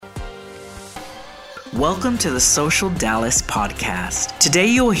Welcome to the Social Dallas podcast. Today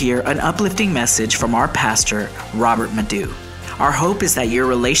you'll hear an uplifting message from our pastor, Robert Madu. Our hope is that your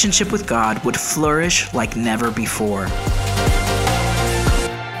relationship with God would flourish like never before.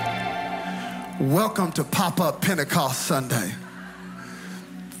 Welcome to Pop-Up Pentecost Sunday.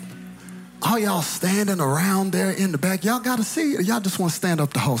 All y'all standing around there in the back, y'all got to see it. Y'all just want to stand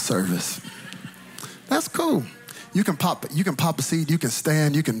up the whole service. That's cool. You can pop a seat, you can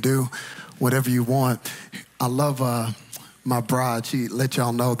stand, you can do whatever you want. I love my bride. She let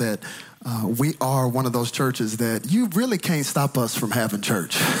y'all know that we are one of those churches that you really can't stop us from having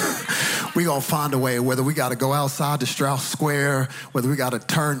church. We gonna find a way, whether we gotta go outside to Strauss Square, whether we gotta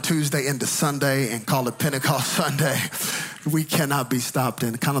turn Tuesday into Sunday and call it Pentecost Sunday. We cannot be stopped.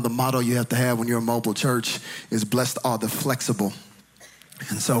 And kind of the motto you have to have when you're a mobile church is blessed are the flexible.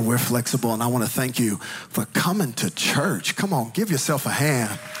 And so we're flexible, and I want to thank you for coming to church. Come on, give yourself a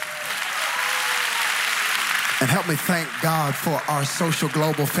hand. And help me thank God for our social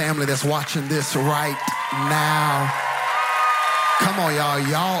global family that's watching this right now. Come on, y'all.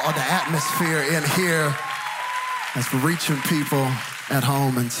 Y'all are the atmosphere in here that's reaching people at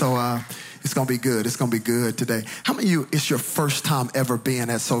home. And so it's going to be good. It's going to be good today. How many of you, it's your first time ever being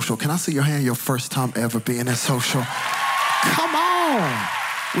at social? Can I see your hand? Your first time ever being at social? Come on.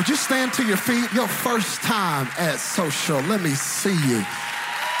 Would you stand to your feet? Your first time at social. Let me see you.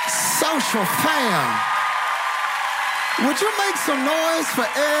 Social fam. Would you make some noise for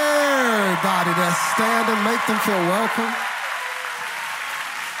everybody that's standing? Make them feel welcome.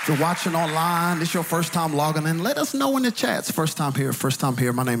 If you're watching online, this is your first time logging in, let us know in the chats. First time here, first time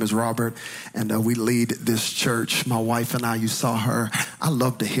here. My name is Robert, and we lead this church. My wife and I, you saw her. I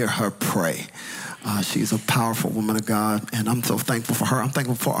love to hear her pray. She's a powerful woman of God, and I'm so thankful for her. I'm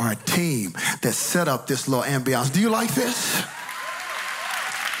thankful for our team that set up this little ambiance. Do you like this?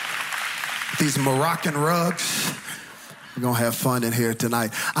 These Moroccan rugs. We're going to have fun in here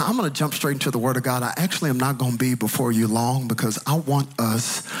tonight. I'm going to jump straight into the Word of God. I actually am not going to be before you long because I want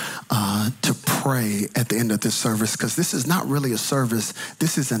us to pray at the end of this service, because this is not really a service.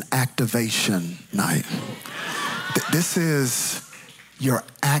 This is an activation night. This is your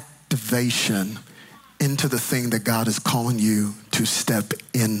activation into the thing that God is calling you to step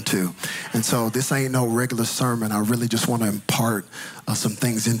into. And so this ain't no regular sermon. I really just want to impart some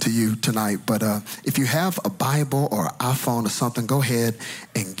things into you tonight. But if you have a Bible or an iPhone or something, go ahead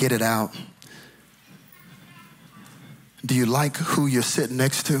and get it out. Do you like who you're sitting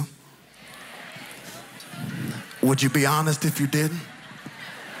next to? Would you be honest if you didn't?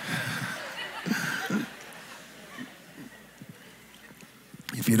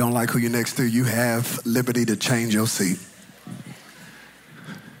 If you don't like who you're next to, you have liberty to change your seat.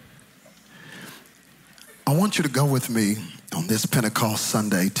 I want you to go with me on this Pentecost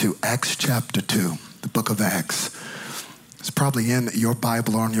Sunday to Acts chapter 2, the book of Acts. It's probably in your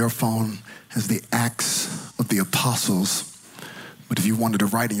Bible or on your phone as the Acts of the Apostles. But if you wanted to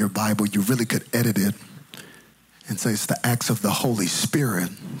write in your Bible, you really could edit it and say it's the Acts of the Holy Spirit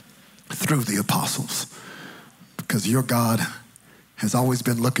through the apostles. Because your God has always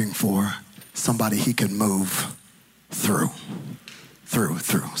been looking for somebody he can move through.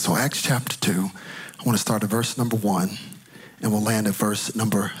 So Acts chapter 2, I want to start at verse number 1, and we'll land at verse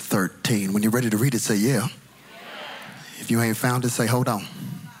number 13. When you're ready to read it, say yeah. If you ain't found it, say hold on.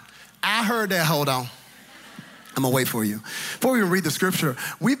 I heard that, hold on. I'm going to wait for you. Before we even read the scripture,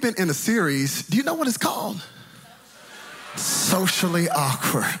 we've been in a series. Do you know what it's called? Socially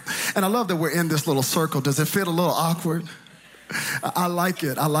Awkward. And I love that we're in this little circle. Does it feel a little awkward? I like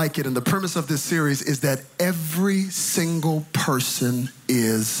it. And the premise of this series is that every single person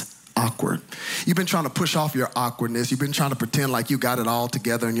is awkward. You've been trying to push off your awkwardness. You've been trying to pretend like you got it all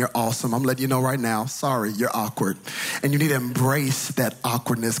together and you're awesome. I'm letting you know right now, sorry, you're awkward. And you need to embrace that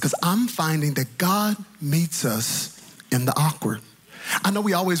awkwardness, because I'm finding that God meets us in the awkward. I know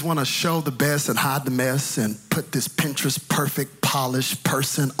we always want to show the best and hide the mess and put this Pinterest perfect, polished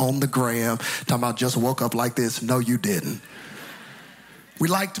person on the gram, talking about just woke up like this. No, you didn't. We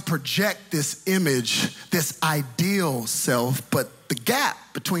like to project this image, this ideal self, but the gap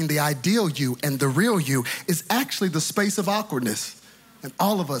between the ideal you and the real you is actually the space of awkwardness. And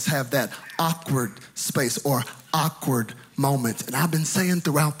all of us have that awkward space or awkward moment. And I've been saying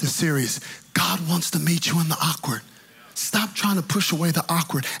throughout this series, God wants to meet you in the awkward. Stop trying to push away the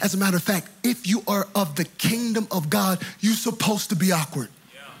awkward. As a matter of fact, if you are of the kingdom of God, you're supposed to be awkward.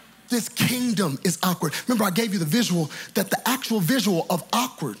 This kingdom is awkward. Remember, I gave you the visual that the actual visual of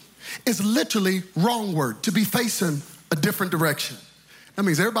awkward is literally wrong word, to be facing a different direction. That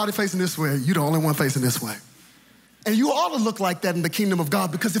means everybody facing this way, you're the only one facing this way. And you ought to look like that in the kingdom of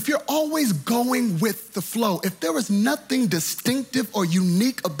God, because if you're always going with the flow, if there is nothing distinctive or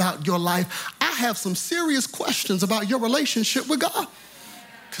unique about your life, I have some serious questions about your relationship with God.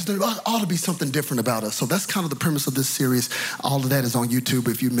 Because there ought to be something different about us. So that's kind of the premise of this series. All of that is on YouTube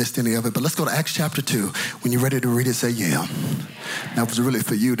if you missed any of it. But let's go to Acts chapter 2. When you're ready to read it, say, yeah. That was really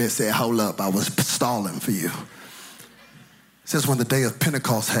for you that said, hold up, I was stalling for you. It says, when the day of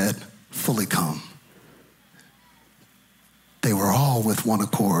Pentecost had fully come, they were all with one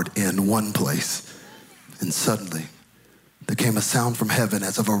accord in one place. And suddenly there came a sound from heaven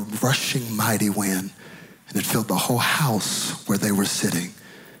as of a rushing mighty wind, and it filled the whole house where they were sitting.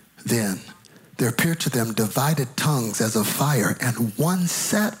 Then there appeared to them divided tongues as of fire, and one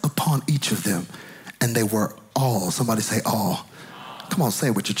sat upon each of them. And they were all, somebody say all. Come on, say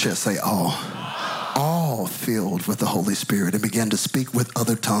it with your chest, say all. All filled with the Holy Spirit, and began to speak with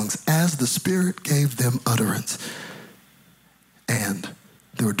other tongues as the Spirit gave them utterance. And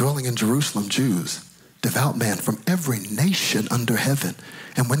there were dwelling in Jerusalem Jews, devout men from every nation under heaven.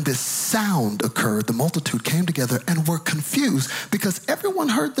 And when this sound occurred, the multitude came together and were confused, because everyone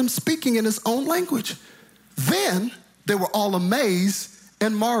heard them speaking in his own language. Then they were all amazed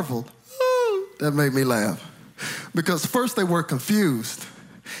and marveled. That made me laugh. Because first they were confused,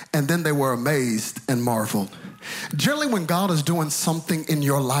 and then they were amazed and marveled. Generally, when God is doing something in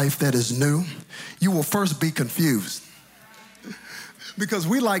your life that is new, you will first be confused. Because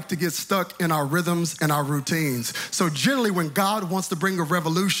we like to get stuck in our rhythms and our routines. So generally, when God wants to bring a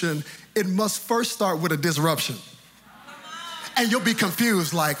revolution, it must first start with a disruption. And you'll be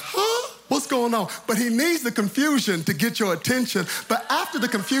confused, like, huh? What's going on? But he needs the confusion to get your attention. But after the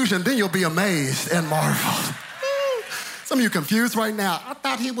confusion, then you'll be amazed and marveled. Some of you confused right now. I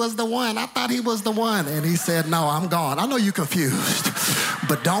thought he was the one. I thought he was the one. And he said, no, I'm gone. I know you're confused.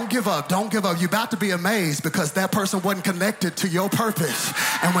 But don't give up. Don't give up. You're about to be amazed, because that person wasn't connected to your purpose.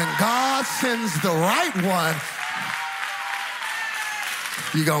 And when God sends the right one,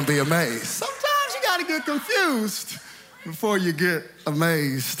 you're going to be amazed. Sometimes you got to get confused before you get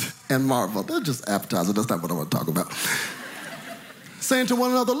amazed and marveled. They're just appetizer. That's not what I want to talk about. Saying to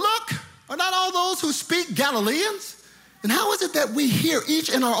one another, look, are not all those who speak Galileans? And how is it that we hear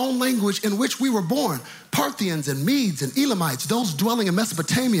each in our own language in which we were born? Parthians and Medes and Elamites, those dwelling in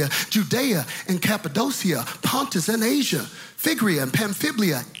Mesopotamia, Judea and Cappadocia, Pontus and Asia, Phrygia and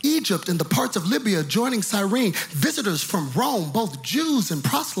Pamphylia, Egypt and the parts of Libya joining Cyrene, visitors from Rome, both Jews and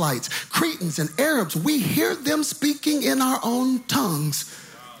proselytes, Cretans and Arabs. We hear them speaking in our own tongues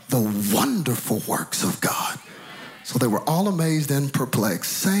the wonderful works of God. So they were all amazed and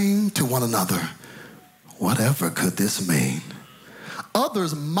perplexed, saying to one another, whatever could this mean?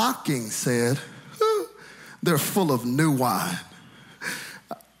 Others mocking said, they're full of new wine.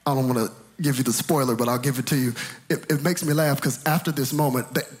 I don't want to give you the spoiler, but I'll give it to you. It makes me laugh, because after this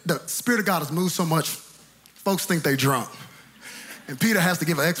moment, the Spirit of God has moved so much, folks think they drunk. And Peter has to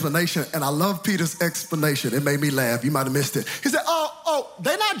give an explanation, and I love Peter's explanation. It made me laugh. You might have missed it. He said, oh,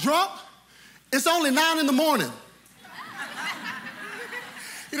 they're not drunk. It's only 9 a.m.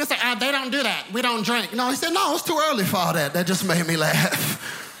 He didn't say, they don't do that. We don't drink. No, he said, no, it's too early for all that. That just made me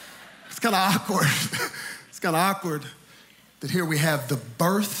laugh. It's kind of awkward. It's kind of awkward that here we have the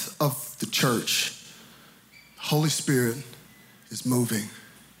birth of the church. Holy Spirit is moving,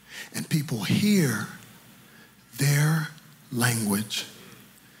 and people hear their language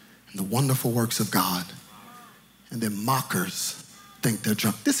and the wonderful works of God, and then mockers think they're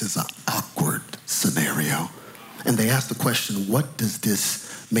drunk. This is an awkward scenario. And they ask the question, what does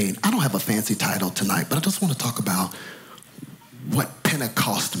this mean? I don't have a fancy title tonight, but I just want to talk about what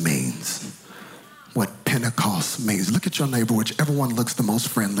Pentecost means. What Pentecost means. Look at your neighbor, whichever one looks the most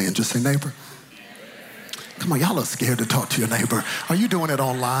friendly, and just say, neighbor. Come on, y'all are scared to talk to your neighbor. Are you doing it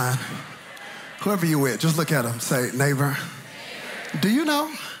online? Whoever you with, just look at them. Say, neighbor, do you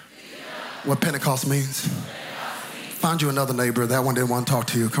know what Pentecost means? Find you another neighbor. That one didn't want to talk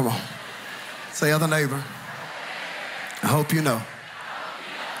to you. Come on. Say, other neighbor, I hope you know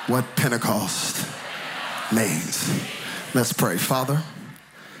what Pentecost means. Let's pray. Father,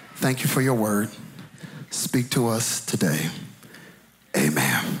 thank you for your word. Speak to us today.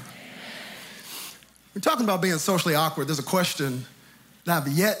 Amen. We're talking about being socially awkward. There's a question that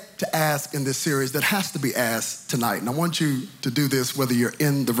I've yet to ask in this series that has to be asked tonight. And I want you to do this whether you're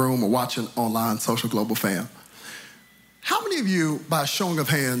in the room or watching online, Social Global Fam. How many of you, by a showing of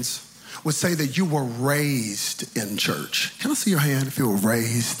hands, would say that you were raised in church? Can I see your hand if you were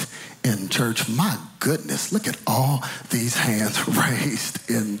raised in church? My goodness, look at all these hands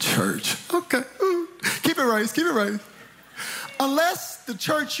raised in church. Okay, keep it raised, keep it raised. Unless the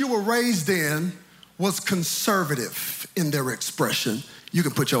church you were raised in was conservative in their expression, you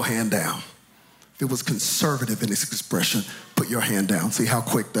can put your hand down. If it was conservative in its expression, put your hand down. See how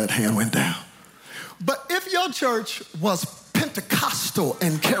quick that hand went down. But if your church was Pentecostal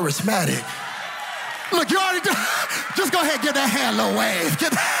and charismatic, look, you already do. Just go ahead, give that hand a little wave.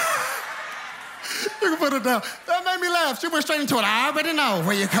 You can put it down. That made me laugh. She went straight into it. I already know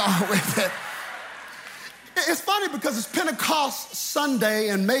where you're going with it. It's funny because it's Pentecost Sunday,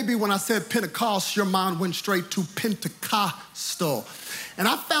 and maybe when I said Pentecost, your mind went straight to Pentecostal. And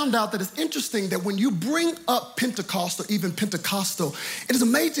I found out that it's interesting that when you bring up Pentecost or even Pentecostal, it is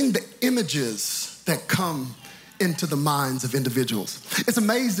amazing the images that come into the minds of individuals. It's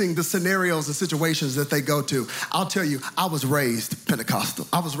amazing the scenarios and situations that they go to. I'll tell you, I was raised Pentecostal.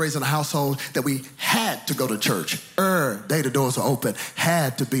 I was raised in a household that we had to go to church. Day the doors were open,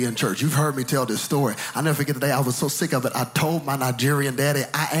 had to be in church. You've heard me tell this story. I'll never forget the day I was so sick of it. I told my Nigerian daddy,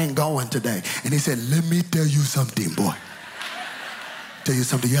 I ain't going today. And he said, let me tell you something, boy. Tell you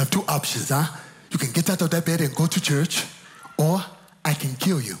something, you have two options, huh? You can get out of that bed and go to church, or I can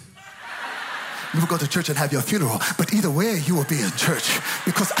kill you. You will go to church and have your funeral, but either way, you will be in church.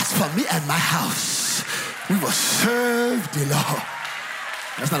 Because as for me and my house, we will serve the Lord.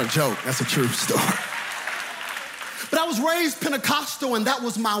 That's not a joke, that's a true story. But I was raised Pentecostal, and that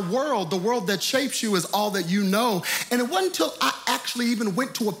was my world. The world that shapes you is all that you know. And it wasn't until I actually even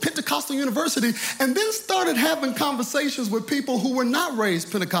went to a Pentecostal university and then started having conversations with people who were not raised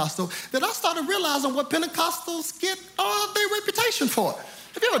Pentecostal that I started realizing what Pentecostals get their reputation for.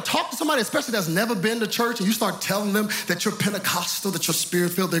 Have you ever talked to somebody, especially that's never been to church, and you start telling them that you're Pentecostal, that you're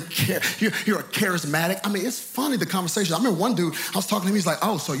spirit-filled, you're a charismatic? I mean, it's funny, the conversation. I remember one dude, I was talking to him, he's like,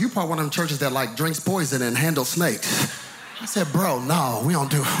 oh, so you're part of one of them churches that like drinks poison and handles snakes. I said, bro, no, we don't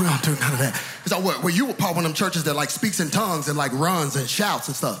do none of that. He's like, well, you were part of one of them churches that like speaks in tongues and like runs and shouts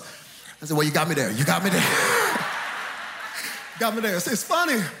and stuff. I said, well, you got me there. Got me there. It's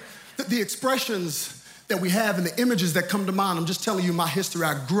funny that the expressions that we have and the images that come to mind. I'm just telling you my history.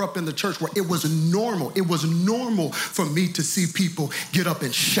 I grew up in the church where it was normal. It was normal for me to see people get up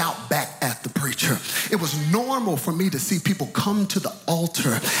and shout back at the preacher. It was normal for me to see people come to the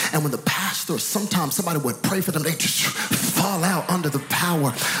altar, and when the pastor, sometimes somebody would pray for them, they just fall out under the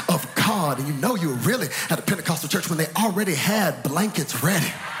power of God. And you know you were really at a Pentecostal church when they already had blankets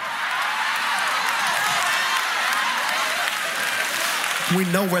ready. We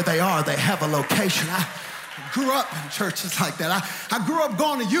know where they are. They have a location. I grew up in churches like that. I grew up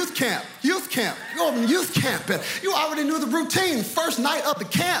going to youth camp. You go up in youth camp, and you already knew the routine. First night of the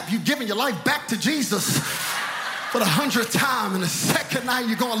camp, you're giving your life back to Jesus for the 100th time. And the second night,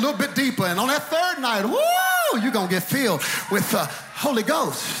 you're going a little bit deeper. And on that third night, woo, you're going to get filled with the Holy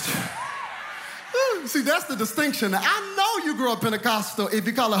Ghost. See, that's the distinction. I know you grew up Pentecostal if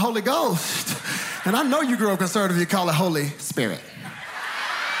you call it Holy Ghost. And I know you grew up conservative if you call it Holy Spirit.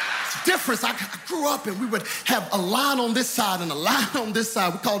 Difference. I grew up and we would have a line on this side and a line on this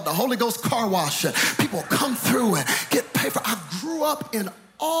side. We called it the Holy Ghost car wash. People come through and get paid for. I grew up in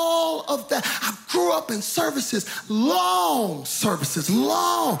all of that. I grew up in services, long services.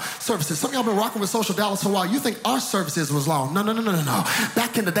 Some of y'all been rocking with Social Dallas for a while. You think our services was long. No.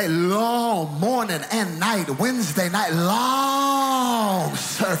 Back in the day, long morning and night, Wednesday night, long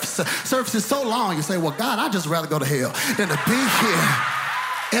services so long. You say, well, God, I'd just rather go to hell than to be here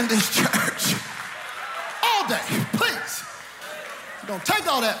in this church all day, please. Don't take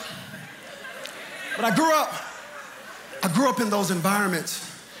all that. But I grew up in those environments.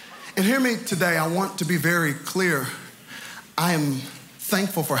 And hear me today, I want to be very clear. I am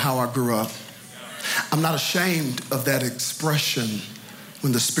thankful for how I grew up. I'm not ashamed of that expression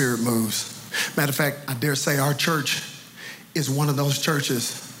when the Spirit moves. Matter of fact, I dare say our church is one of those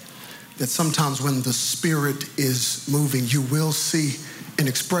churches that sometimes when the Spirit is moving, you will see an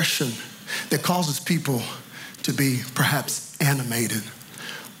expression that causes people to be perhaps animated.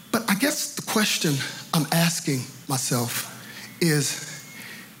 But I guess the question I'm asking myself is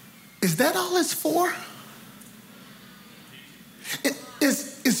that all it's for?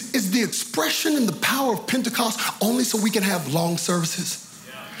 Is the expression and the power of Pentecost only so we can have long services?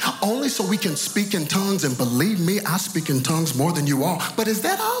 Only so we can speak in tongues, and believe me, I speak in tongues more than you all. But is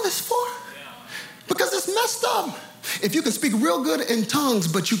that all it's for? Because it's messed up. If you can speak real good in tongues,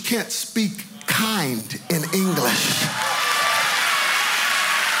 but you can't speak kind in English.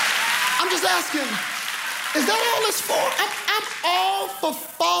 I'm just asking, is that all it's for? I'm all for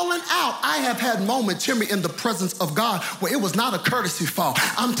falling out. I have had moments, hear me, in the presence of God where it was not a courtesy fall.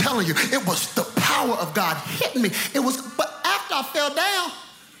 I'm telling you, it was the power of God hitting me. But after I fell down,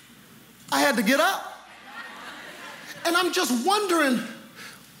 I had to get up. And I'm just wondering,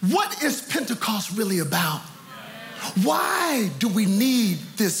 What is Pentecost really about? Why do we need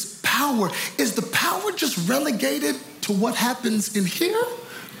this power? Is the power just relegated to what happens in here?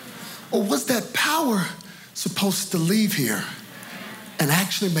 Or was that power supposed to leave here and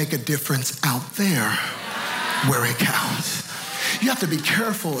actually make a difference out there where it counts? You have to be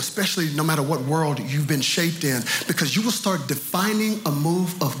careful, especially no matter what world you've been shaped in, because you will start defining a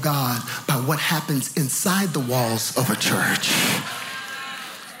move of God by what happens inside the walls of a church,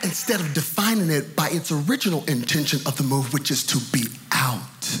 instead of defining it by its original intention of the move, which is to be out.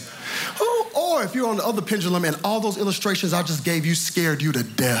 Or if you're on the other pendulum and all those illustrations I just gave you scared you to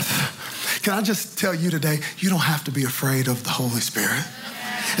death, can I just tell you today, you don't have to be afraid of the Holy Spirit.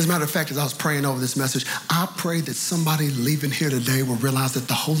 As a matter of fact, as I was praying over this message, I pray that somebody leaving here today will realize that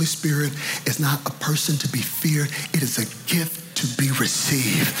the Holy Spirit is not a person to be feared. It is a gift to be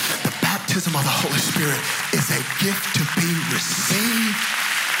received. The baptism of the Holy Spirit is a gift to be received.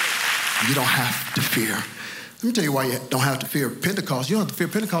 You don't have to fear. Let me tell you why you don't have to fear Pentecost. You don't have to fear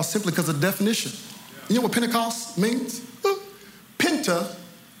Pentecost simply because of the definition. You know what Pentecost means? Penta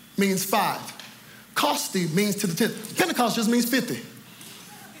means 5. Costi means to the 10th. Pentecost just means 50.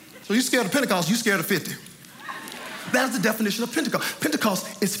 So you scared of Pentecost, you scared of 50. That's the definition of Pentecost.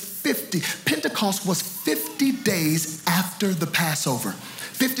 Pentecost is 50. Pentecost was 50 days after the Passover.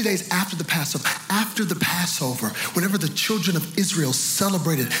 50 days after the Passover. After the Passover, whenever the children of Israel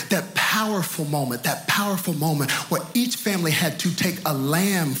celebrated that powerful moment where each family had to take a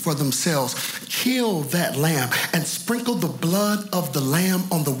lamb for themselves, kill that lamb, and sprinkle the blood of the lamb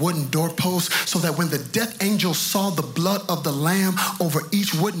on the wooden doorpost so that when the death angel saw the blood of the lamb over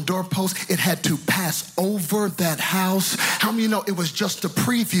each wooden doorpost, it had to pass over that house. How many of you know it was just a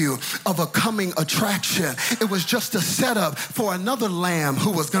preview of a coming attraction? It was just a setup for another lamb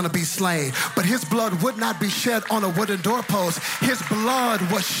who was going to be slain, but his blood would not be shed on a wooden doorpost. His blood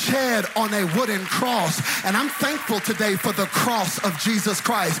was shed on a wooden cross. And I'm thankful today for the cross of Jesus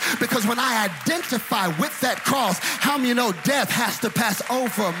Christ, because when I identify with that cross, how many know death has to pass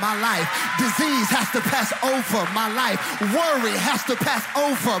over my life? Disease has to pass over my life. Worry has to pass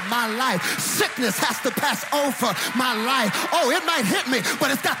over my life. Sickness has to pass over my life. Oh, it might hit me, but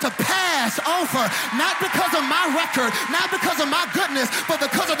it's got to pass over, not because of my record, not because of my goodness, but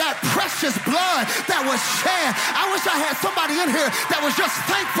because of that precious blood that was shed. I wish I had somebody in here that was just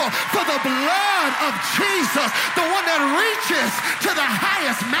thankful for the blood of Jesus, the one that reaches to the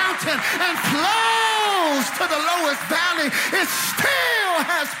highest mountain and flows to the lowest valley. It still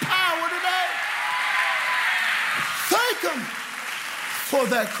has power today. Thank him for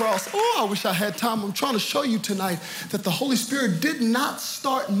that cross. Oh, I wish I had time. I'm trying to show you tonight that the Holy Spirit did not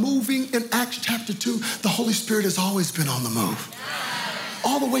start moving in Acts chapter 2. The Holy Spirit has always been on the move.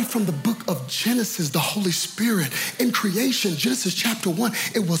 All the way from the book of Genesis, the Holy Spirit in creation, Genesis chapter 1,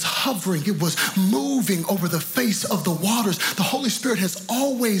 it was hovering, it was moving over the face of the waters. The Holy Spirit has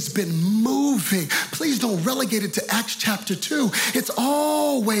always been moving. Please don't relegate it to Acts chapter 2. It's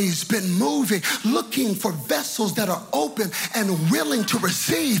always been moving, looking for vessels that are open and willing to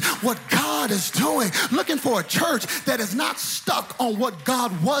receive what God is doing, looking for a church that is not stuck on what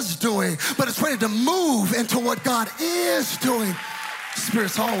God was doing, but is ready to move into what God is doing.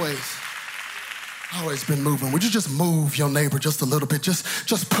 Spirit's always been moving. Would you just move your neighbor just a little bit?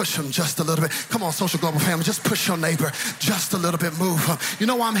 Just push him just a little bit. Come on, Social Global family, just push your neighbor just a little bit. Move him. You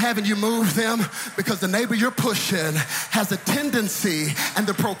know why I'm having you move them? Because the neighbor you're pushing has a tendency and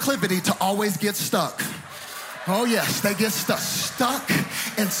the proclivity to always get stuck. Oh yes, they get stuck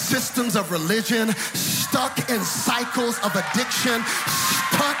in systems of religion, stuck in cycles of addiction,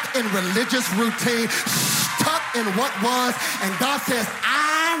 stuck in religious routine, stuck in what was. And God says,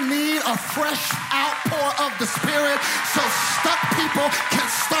 I need a fresh outpour of the Spirit so stuck people can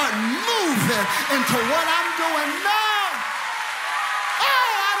start moving into what I'm doing now. Oh,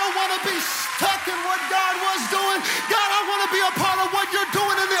 I don't want to be stuck in what God was doing. God, I want to be a part of what you're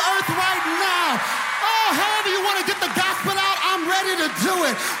doing in the earth right now. Oh, however you want to get the gospel out, I'm ready to do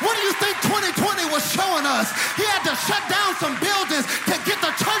it. What do you think 2020 was showing us? He had to shut down some buildings to get the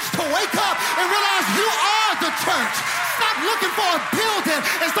church to wake up and realize you are the church. Stop looking for a building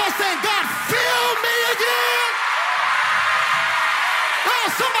and start saying, God, fill me again. Oh,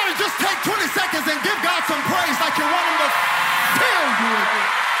 somebody just take 20 seconds and give God some praise like you want him to fill you again.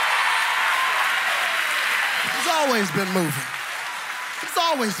 He's always been moving. He's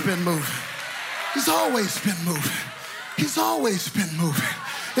always been moving. He's always been moving. He's always been moving.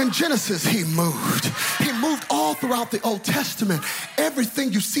 In Genesis, he moved. He moved all throughout the Old Testament.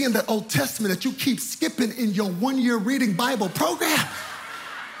 Everything you see in the Old Testament that you keep skipping in your one-year reading Bible program.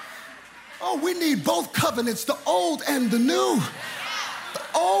 Oh, we need both covenants, the old and the new.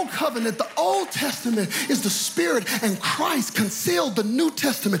 The old covenant, the Old Testament is the Spirit, and Christ concealed. The New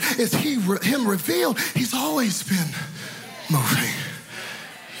Testament is him revealed. He's always been moving.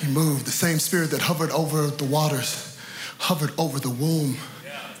 He moved. The same Spirit that hovered over the waters, hovered over the womb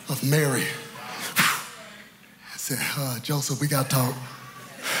of Mary. I said, Joseph, we got to talk.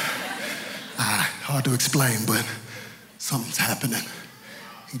 Hard to explain, but something's happening.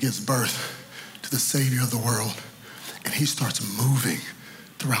 He gives birth to the Savior of the world, and he starts moving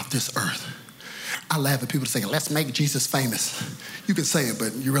throughout this earth. I laugh at people saying, let's make Jesus famous. You can say it,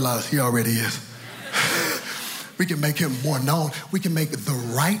 but you realize he already is. We can make him more known. We can make the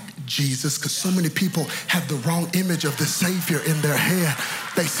right Jesus, because so many people have the wrong image of the Savior in their head.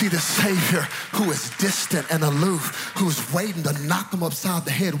 They see the Savior who is distant and aloof, who is waiting to knock them upside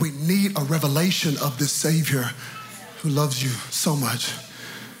the head. We need a revelation of this Savior who loves you so much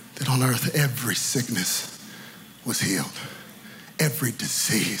that on earth every sickness was healed. Every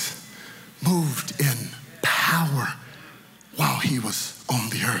disease moved in power while he was on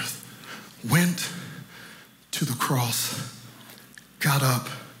the earth. Went to the cross, got up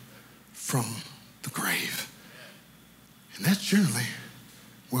from the grave. And that's generally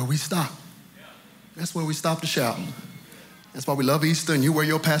where we stop. That's where we stop to shout. That's why we love Easter and you wear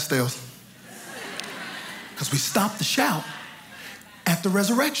your pastels. Because we stop to shout at the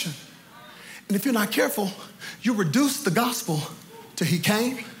resurrection. And if you're not careful, you reduce the gospel to he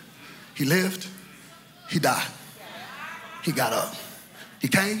came, he lived, he died, he got up. He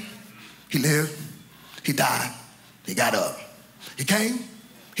came, he lived, he died, he got up. He came,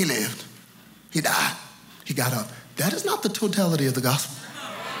 he lived, he died, he got up. That is not the totality of the gospel.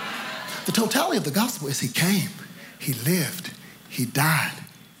 The totality of the gospel is he came, he lived, he died,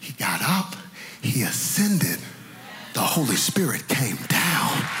 he got up, he ascended. The Holy Spirit came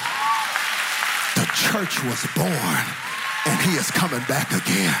down. The church was born, and he is coming back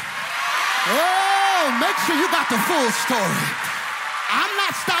again. Oh, make sure you got the full story. I'm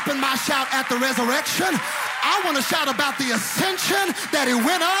not stopping my shout at the resurrection. I want to shout about the ascension, that he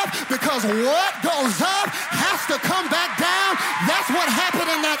went up, because what goes up has to come back down. That's what happened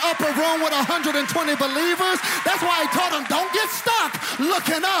in that upper room with 120 believers. That's why he told them, don't get stuck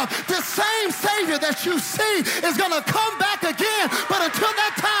looking up. This same Savior that you see is going to come back again. But until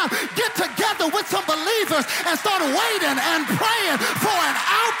that time, get together with some believers and start waiting and praying for an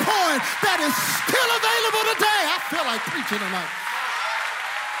outpouring that is still available today. I feel like preaching tonight.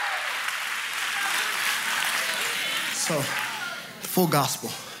 So, the full gospel.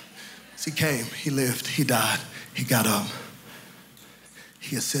 He came, he lived, he died, he got up,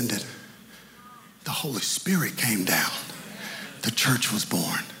 he ascended. The Holy Spirit came down. The church was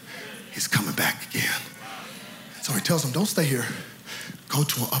born. He's coming back again. So he tells them, don't stay here. Go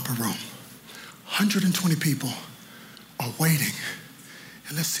to an upper room. 120 people are waiting,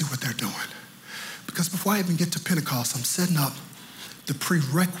 and let's see what they're doing. Because before I even get to Pentecost, I'm setting up the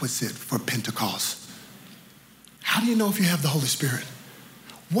prerequisite for Pentecost. How do you know if you have the Holy Spirit?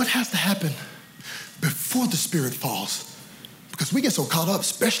 What has to happen before the Spirit falls? Because we get so caught up,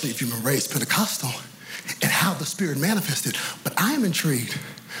 especially if you've been raised Pentecostal, in how the Spirit manifested. But I am intrigued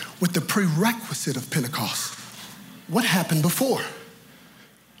with the prerequisite of Pentecost. What happened before?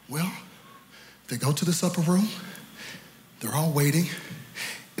 Well, they go to this upper room. They're all waiting.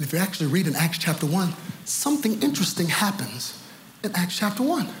 And if you actually read in Acts chapter 1, something interesting happens in Acts chapter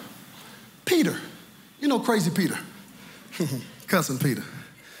 1. Peter. You know crazy Peter, cousin Peter.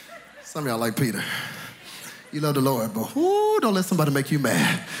 Some of y'all like Peter. You love the Lord, but don't let somebody make you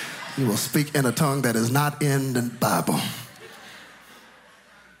mad. You will speak in a tongue that is not in the Bible.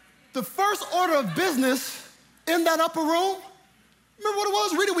 The first order of business in that upper room, remember what it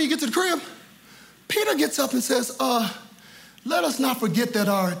was? Read it when you get to the crib. Peter gets up and says, let us not forget that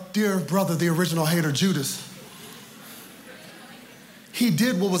our dear brother, the original hater, Judas, he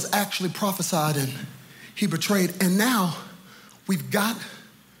did what was actually prophesied and he betrayed, and now we've got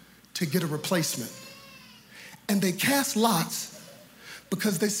to get a replacement. And they cast lots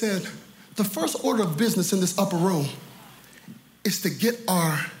because they said, the first order of business in this upper room is to get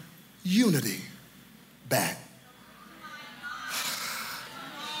our unity back.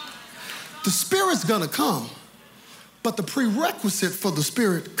 The Spirit's gonna come, but the prerequisite for the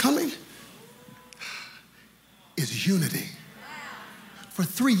Spirit coming is unity. For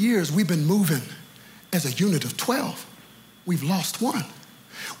 3 years, we've been moving as a unit of 12. We've lost one.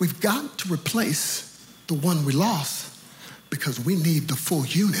 We've got to replace the one we lost because we need the full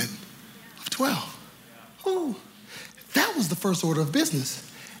unit of 12. Ooh, that was the first order of business.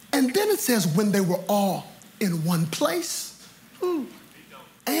 And then it says when they were all in one place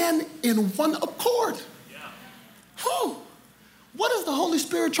and in one accord. What is the Holy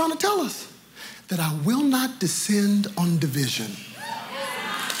Spirit trying to tell us? That I will not descend on division.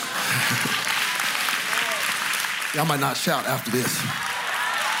 Y'all might not shout after this.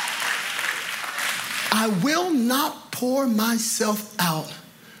 I will not pour myself out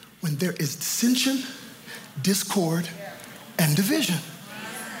when there is dissension, discord, and division.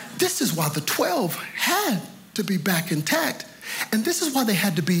 This is why the 12 had to be back intact. And this is why they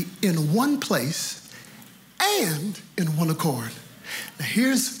had to be in one place and in one accord. Now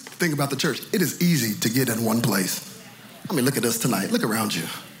here's the thing about the church. It is easy to get in one place. I mean, look at us tonight. Look around you.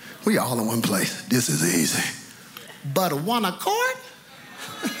 We are all in one place. This is easy. But one accord?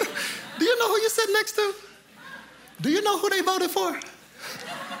 Do you know who you sit next to? Do you know who they voted for?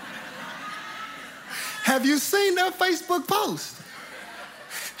 Have you seen their Facebook post?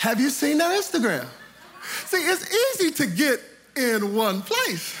 Have you seen their Instagram? See, it's easy to get in one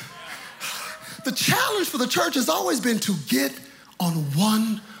place. The challenge for the church has always been to get on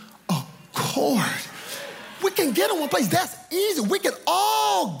one accord. We can get in one place. That's easy. We can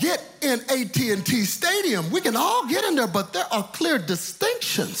all get in AT&T Stadium. We can all get in there, but there are clear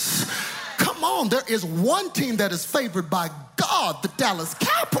distinctions. Come on, there is one team that is favored by God, the Dallas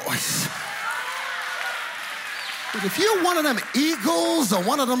Cowboys. But if you're one of them Eagles or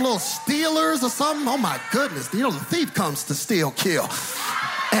one of them little Steelers or something, oh my goodness, you know, the thief comes to steal, kill,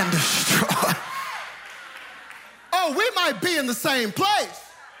 and destroy. Oh, we might be in the same place,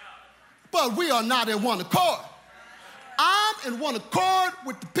 but we are not in one accord. I'm in one accord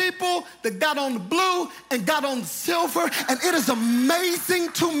with the people that got on the blue and got on the silver, and it is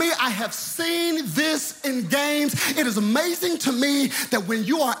amazing to me. I have seen this in games. It is amazing to me that when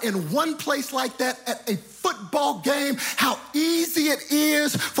you are in one place like that at a football game, how easy it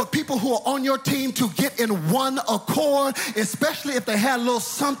is for people who are on your team to get in one accord, especially if they had a little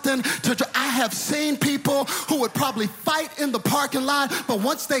something to. I have seen people who would probably fight in the parking lot, but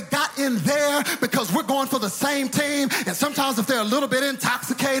once they got in there, because we're going for the same team, and sometimes if they're a little bit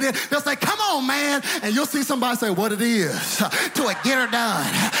intoxicated, they'll say, come on, man, and you'll see somebody say what it is to get her done,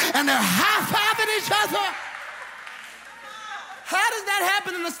 and they're high-fiving each other. How does that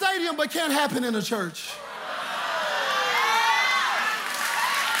happen in a stadium but can't happen in a church?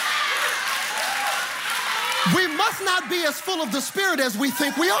 We must not be as full of the Spirit as we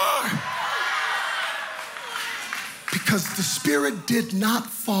think we are. Because the Spirit did not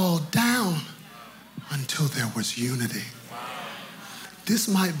fall down until there was unity. This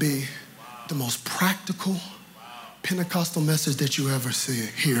might be the most practical Pentecostal message that you ever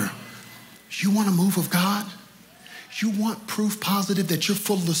hear. You want a move of God? You want proof positive that you're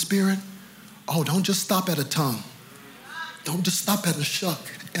full of the Spirit? Oh, don't just stop at a tongue. Don't just stop at a shuck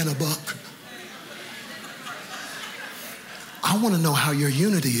and a buck. I want to know how your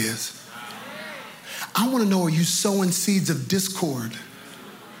unity is. I want to know, are you sowing seeds of discord?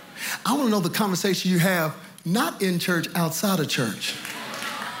 I want to know the conversation you have, not in church, outside of church.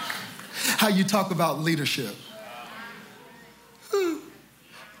 How you talk about leadership.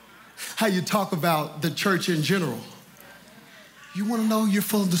 How you talk about the church in general. You want to know you're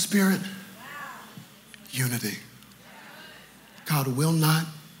full of the Spirit? Unity. God will not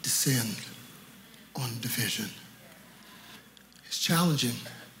descend on division. It's challenging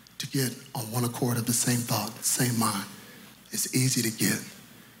to get on one accord of the same thought, same mind. It's easy to get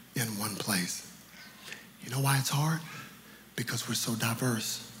in one place. You know why it's hard? Because we're so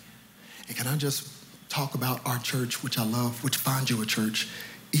diverse. And can I just talk about our church, which I love, which finds you a church,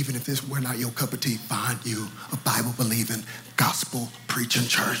 even if we're not your cup of tea, find you a Bible-believing, gospel-preaching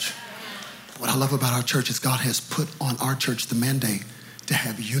church. What I love about our church is God has put on our church the mandate to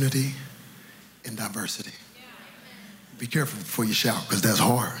have unity and diversity. Be careful before you shout, because that's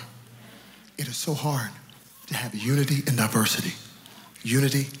hard. It is so hard to have unity and diversity.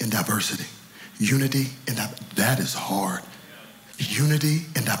 Unity and diversity. Unity and diversity. That is hard. Unity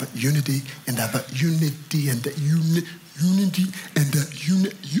and unity and unity and unity and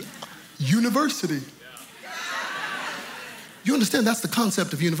university. You understand that's the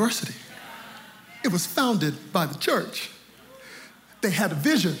concept of university. It was founded by the church. They had a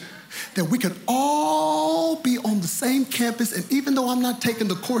vision that we could all be on the same campus, and even though I'm not taking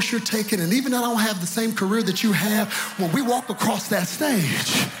the course you're taking, and even though I don't have the same career that you have, when we walk across that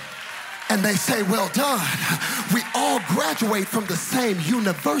stage and they say, well done, we all graduate from the same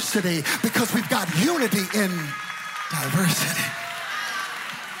university because we've got unity in diversity.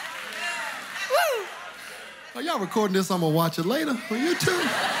 Woo! Are y'all recording this? I'm gonna watch it later on YouTube.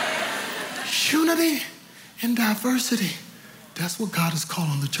 Unity and diversity. That's what God is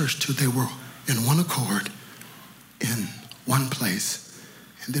calling the church to. They were in one accord, in one place.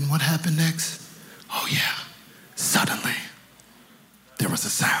 And then what happened next? Oh yeah, suddenly was a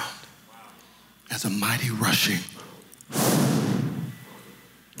sound as a mighty rushing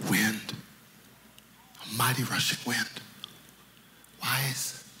wind. A mighty rushing wind. Why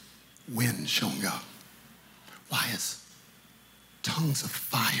is wind showing up? Why is tongues of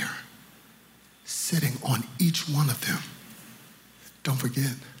fire sitting on each one of them? Don't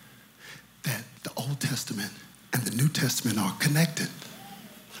forget that the Old Testament and the New Testament are connected.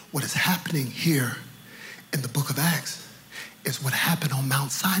 What is happening here in the book of Acts is what happened on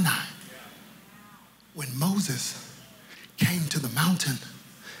Mount Sinai. When Moses came to the mountain,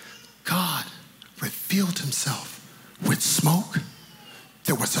 God revealed himself with smoke.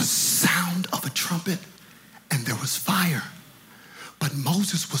 There was a sound of a trumpet and there was fire. But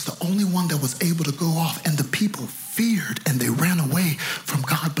Moses was the only one that was able to go off, and the people feared and they ran away from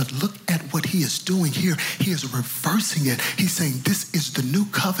God. But look at what he is doing here. He is reversing it. He's saying, this is the new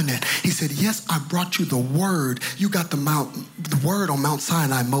covenant. He said, yes, I brought you the word. You got the word on Mount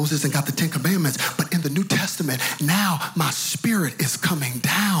Sinai, Moses, and got the 10 Commandments. But in the New Testament, now my spirit is coming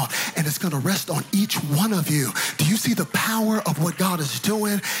down and it's going to rest on each one of you. Do you see the power of what God is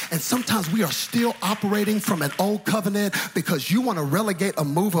doing? And sometimes we are still operating from an old covenant because you want to relegate a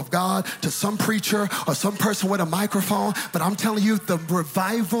move of God to some preacher or some person with a microphone. But I'm telling you, the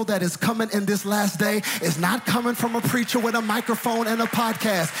revival that is coming in this last day is not coming from a preacher with a microphone and a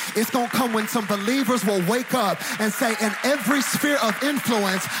podcast. It's going to come when some believers will wake up and say, in every sphere of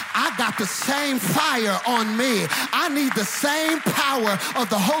influence, I got the same fire on me. I need the same power of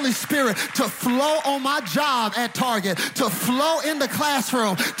the Holy Spirit to flow on my job at Target, to flow in the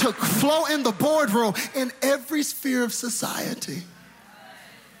classroom, to flow in the boardroom, in every sphere of society.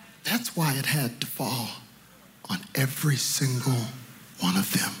 That's why it had to fall on every single one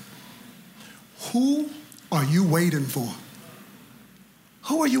of them. Who are you waiting for?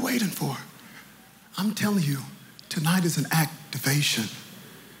 Who are you waiting for? I'm telling you, tonight is an activation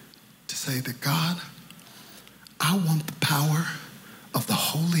to say that, God, I want the power of the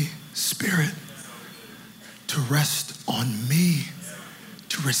Holy Spirit to rest on me,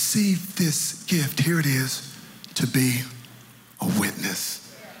 to receive this gift. Here it is, to be a witness.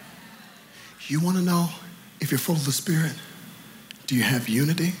 You want to know if you're full of the Spirit? Do you have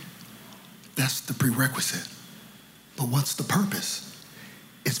unity? That's the prerequisite. But what's the purpose?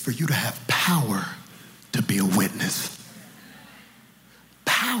 It's for you to have power to be a witness.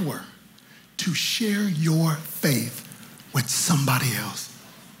 Power to share your faith with somebody else.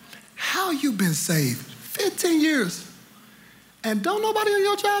 How you been saved 15 years and don't nobody on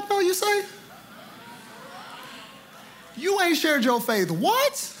your job know you saved? You ain't shared your faith.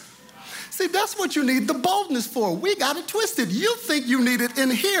 What? See, that's what you need the boldness for. We got it twisted. You think you need it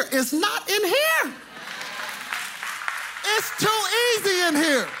in here. It's not in here. It's too easy in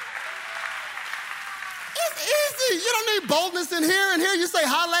here. It's easy. You don't need boldness in here. And here you say,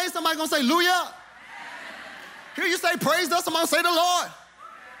 hallelujah, somebody gonna say, hallelujah. Here you say, praise God, somebody say the Lord.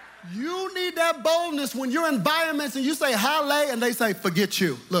 You need that boldness when you're in environments and you say, hallelujah, and they say, forget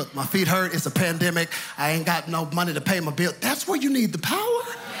you. Look, my feet hurt. It's a pandemic. I ain't got no money to pay my bill. That's where you need the power.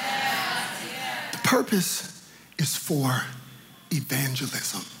 Purpose is for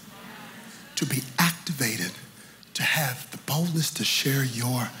evangelism, to be activated, to have the boldness to share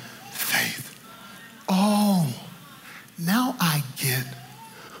your faith. Oh, now I get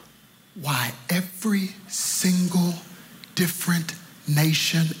why every single different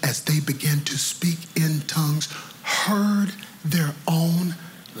nation, as they began to speak in tongues, heard their own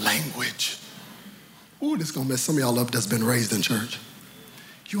language. Ooh, this is gonna mess some of y'all up that's been raised in church.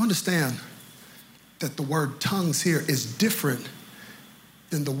 You understand that the word tongues here is different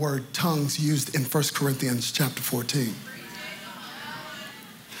than the word tongues used in 1 Corinthians chapter 14.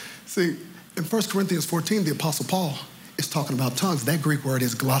 See, in 1 Corinthians 14, the Apostle Paul is talking about tongues. That Greek word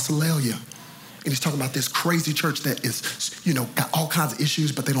is glossolalia. And he's talking about this crazy church that is, got all kinds of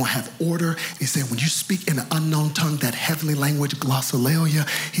issues, but they don't have order. And he said, when you speak in an unknown tongue, that heavenly language, glossolalia,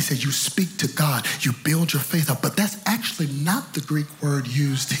 he said, you speak to God, you build your faith up. But that's actually not the Greek word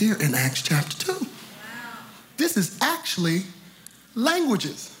used here in Acts chapter 2. This is actually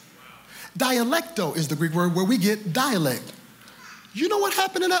languages. Dialecto is the Greek word where we get dialect. You know what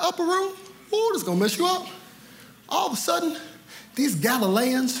happened in that upper room? Ooh, this is gonna mess you up. All of a sudden, these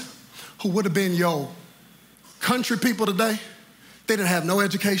Galileans, who would have been your country people today, they didn't have no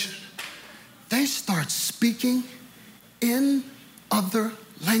education. They start speaking in other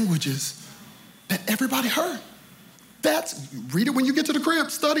languages that everybody heard. Read it when you get to the crib,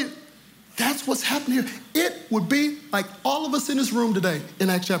 study it. That's what's happening here. It would be like all of us in this room today in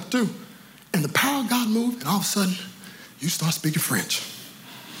Acts chapter 2. And the power of God moved, and all of a sudden, you start speaking French.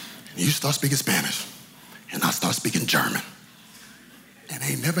 And you start speaking Spanish. And I start speaking German. and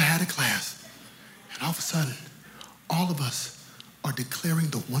ain't never had a class. And all of a sudden, all of us are declaring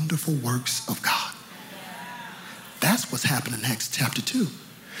the wonderful works of God. That's what's happening in Acts chapter 2.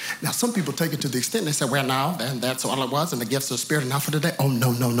 Now, some people take it to the extent, they say, well, no, that's all it was, and the gifts of the Spirit are not for today. Oh,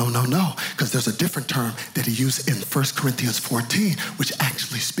 no. Because there's a different term that he used in 1 Corinthians 14, which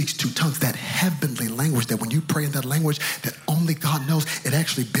actually speaks to tongues, that heavenly language, that when you pray in that language that only God knows, it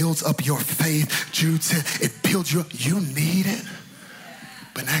actually builds up your faith. Jude said, it builds you need it.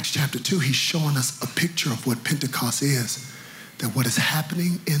 But in Acts chapter 2, he's showing us a picture of what Pentecost is, that what is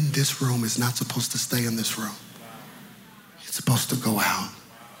happening in this room is not supposed to stay in this room. It's supposed to go out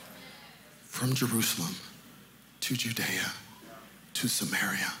from Jerusalem to Judea, to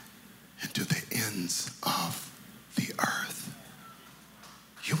Samaria, and to the ends of the earth.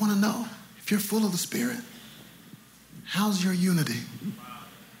 You want to know if you're full of the Spirit? How's your unity?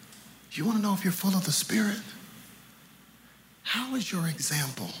 You want to know if you're full of the Spirit? How is your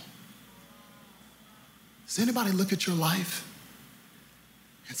example? Does anybody look at your life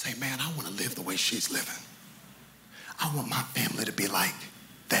and say, man, I want to live the way she's living? I want my family to be like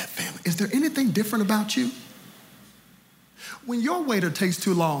that family. Is there anything different about you? When your waiter takes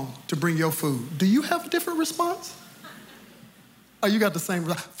too long to bring your food, do you have a different response? Or you got the same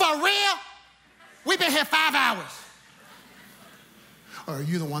response? For real? We've been here 5 hours. Or are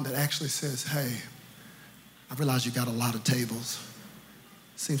you the one that actually says, hey, I realize you got a lot of tables.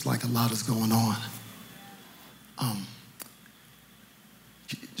 Seems like a lot is going on.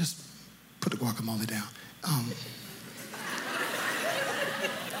 Just put the guacamole down.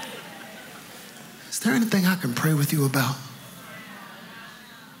 Is there anything I can pray with you about?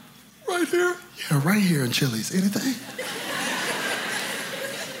 Right here? Yeah, right here in Chili's. Anything?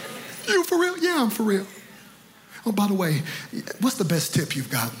 You for real? Yeah, I'm for real. Oh, by the way, what's the best tip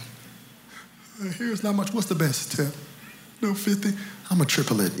you've gotten? Here's not much. What's the best tip? No, 50? I'm going to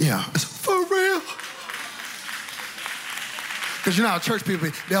triple it. Yeah. It's for real. Because you know how church people,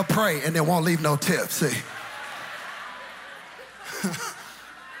 they'll pray and they won't leave no tips, see?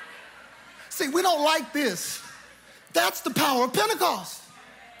 See, we don't like this. That's the power of Pentecost.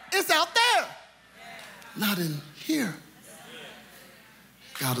 It's out there, not in here.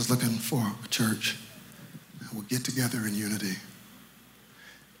 God is looking for a church that will get together in unity,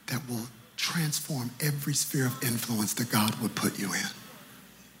 that will transform every sphere of influence that God would put you in.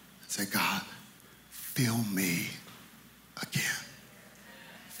 And say, God, fill me again.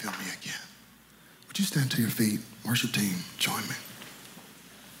 Fill me again. Would you stand to your feet? Worship team, join me.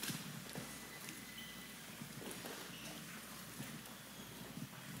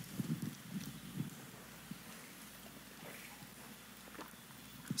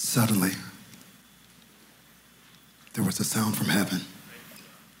 Suddenly, there was a sound from heaven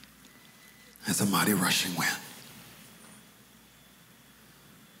as a mighty rushing wind.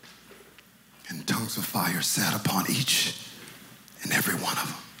 And tongues of fire sat upon each and every one of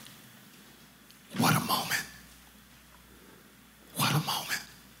them. What a moment. What a moment.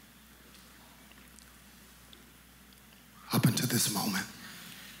 Up until this moment,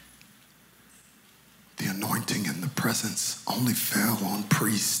 the anointing and the presence only fell on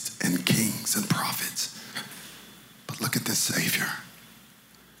priests and kings and prophets. But look at this Savior.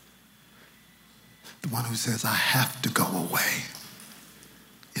 The one who says, I have to go away.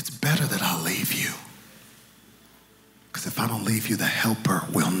 It's better that I leave you. Because if I don't leave you, the helper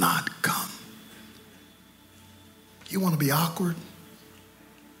will not come. You want to be awkward?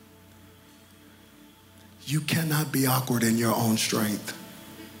 You cannot be awkward in your own strength.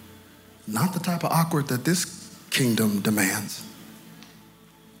 Not the type of awkward that this kingdom demands.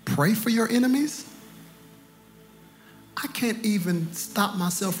 Pray for your enemies. I can't even stop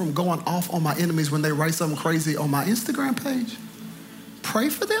myself from going off on my enemies when they write something crazy on my Instagram page. Pray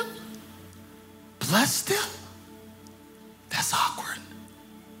for them. Bless them. That's awkward.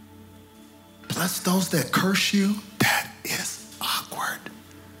 Bless those that curse you. That is awkward.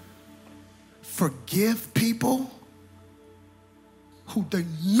 Forgive people who they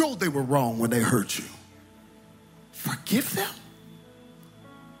know they were wrong when they hurt you. Forgive them.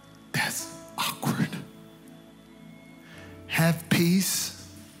 That's awkward. Have peace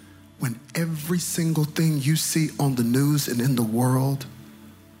when every single thing you see on the news and in the world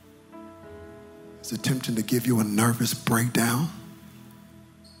is attempting to give you a nervous breakdown.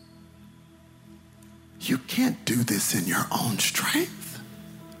 You can't do this in your own strength.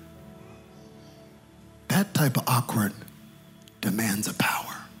 That type of awkward demands a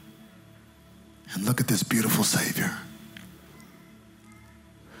power. And look at this beautiful Savior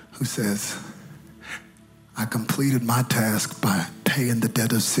who says, I completed my task by paying the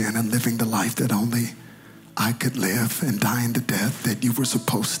debt of sin and living the life that only I could live and die in the death that you were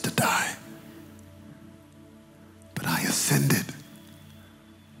supposed to die. But I ascended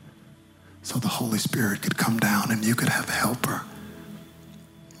so the Holy Spirit could come down and you could have a helper.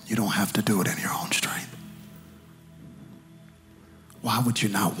 You don't have to do it in your own strength. Why would you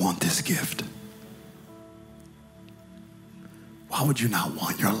not want this gift? Why would you not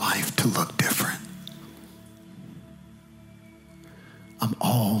want your life to look different? I'm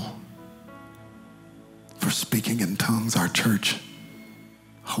all for speaking in tongues. Our church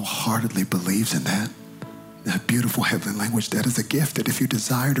wholeheartedly believes in that. That beautiful heavenly language, that is a gift that if you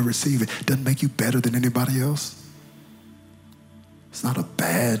desire to receive it, doesn't make you better than anybody else. It's not a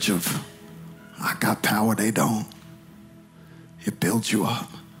badge of, I got power, they don't. It builds you up.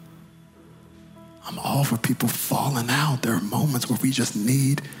 I'm all for people falling out. There are moments where we just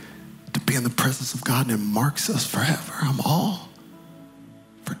need to be in the presence of God and it marks us forever. I'm all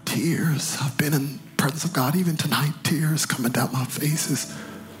for tears. I've been in the presence of God even tonight, tears coming down my faces.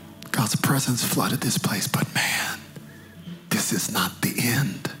 God's presence flooded this place, but man, this is not the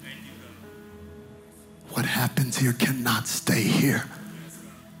end. What happens here cannot stay here.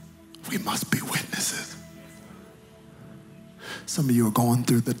 We must be witnesses. Some of you are going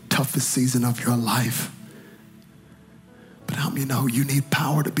through the toughest season of your life. But how many know you need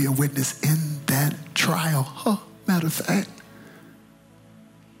power to be a witness in that trial? Matter of fact,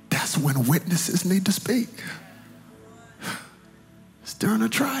 that's when witnesses need to speak. It's during a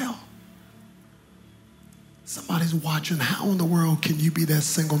trial. Somebody's watching. How in the world can you be that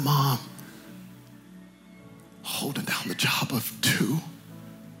single mom holding down the job of two?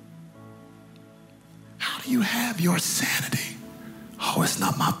 How do you have your sanity? Oh, it's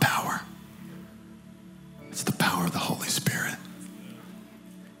not my power. It's the power of the Holy Spirit.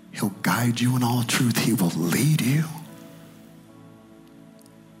 He'll guide you in all truth. He will lead you.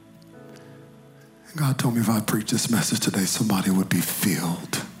 And God told me if I preach this message today, somebody would be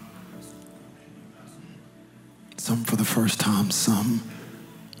filled. Some for the first time, some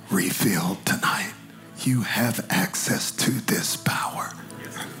refilled tonight. You have access to this power.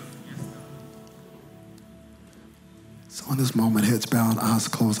 So in this moment, heads bowed, eyes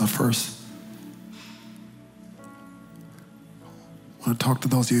closed, I first want to talk to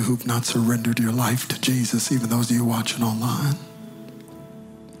those of you who've not surrendered your life to Jesus, even those of you watching online.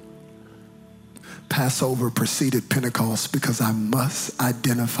 Passover preceded Pentecost because I must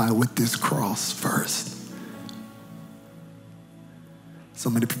identify with this cross first. So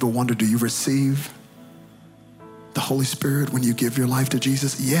many people wonder, do you receive the Holy Spirit when you give your life to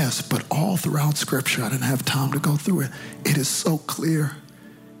Jesus? Yes, but all throughout Scripture, I didn't have time to go through it. It is so clear,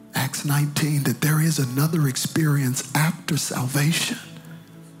 Acts 19, that there is another experience after salvation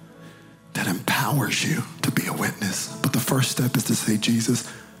that empowers you to be a witness. But the first step is to say, Jesus,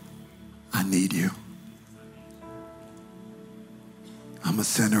 I need you. I'm a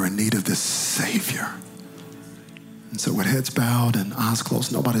sinner in need of this Savior. And so with heads bowed and eyes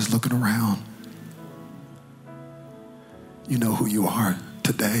closed, nobody's looking around. You know who you are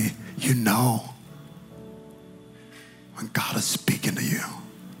today. You know when God is speaking to you.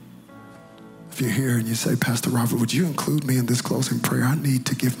 If you're here and you say, Pastor Robert, would you include me in this closing prayer? I need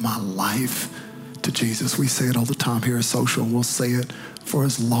to give my life to Jesus. We say it all the time here at Social, and we'll say it for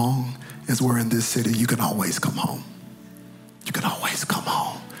as long as we're in this city. You can always come home. You can always come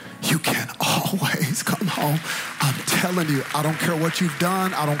home. You can always come home. I'm telling you, I don't care what you've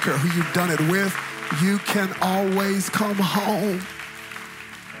done. I don't care who you've done it with. You can always come home.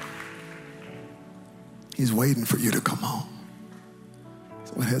 He's waiting for you to come home.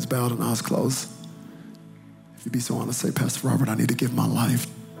 So with heads bowed and eyes closed, if you'd be so honest, say, Pastor Robert, I need to give my life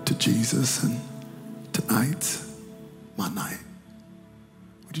to Jesus, and tonight's my night.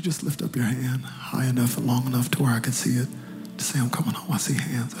 Would you just lift up your hand high enough and long enough to where I can see it? To say, I'm coming home. I see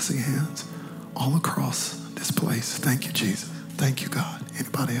hands. I see hands all across this place. Thank you, Jesus. Thank you, God.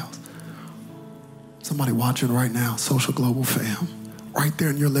 Anybody else? Somebody watching right now, Social Global Fam, right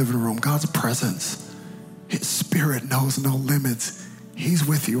there in your living room, God's presence, His Spirit knows no limits. He's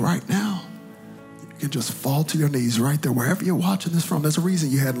with you right now. You can just fall to your knees right there, wherever you're watching this from. There's a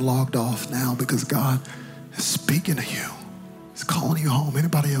reason you hadn't logged off now, because God is speaking to you. He's calling you home.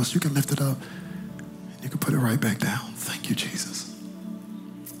 Anybody else, you can lift it up and you can put it right back down. Thank you, Jesus.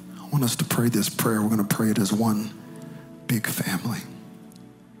 I want us to pray this prayer. We're going to pray it as one big family.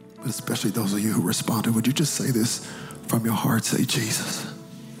 But especially those of you who responded, would you just say this from your heart? Say, Jesus,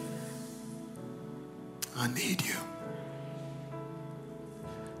 I need you.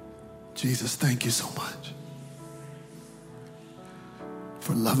 Jesus, thank you so much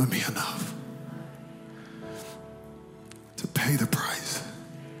for loving me enough to pay the price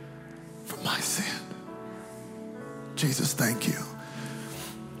for my sin. Jesus, thank you.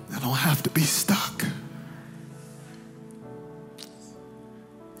 I don't have to be stuck.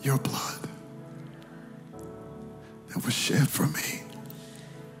 Your blood that was shed for me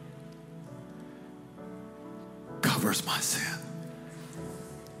covers my sin,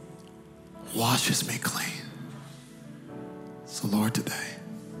 washes me clean. So Lord, today,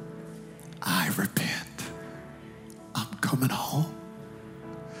 I repent. I'm coming home.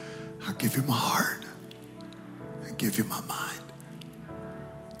 I'll give you my heart. I give you my mind.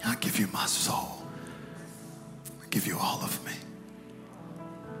 I give you my soul. I give you all of me.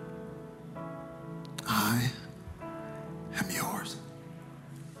 I am yours.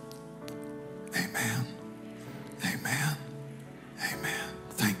 Amen. Amen. Amen.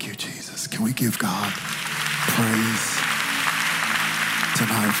 Thank you, Jesus. Can we give God praise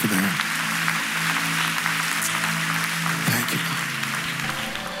tonight for that? Thank you.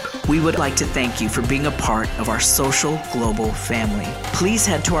 We would like to thank you for being a part of our Social Global family. Please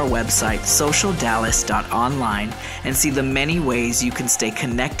head to our website, socialdallas.online, and see the many ways you can stay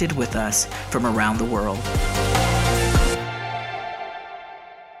connected with us from around the world.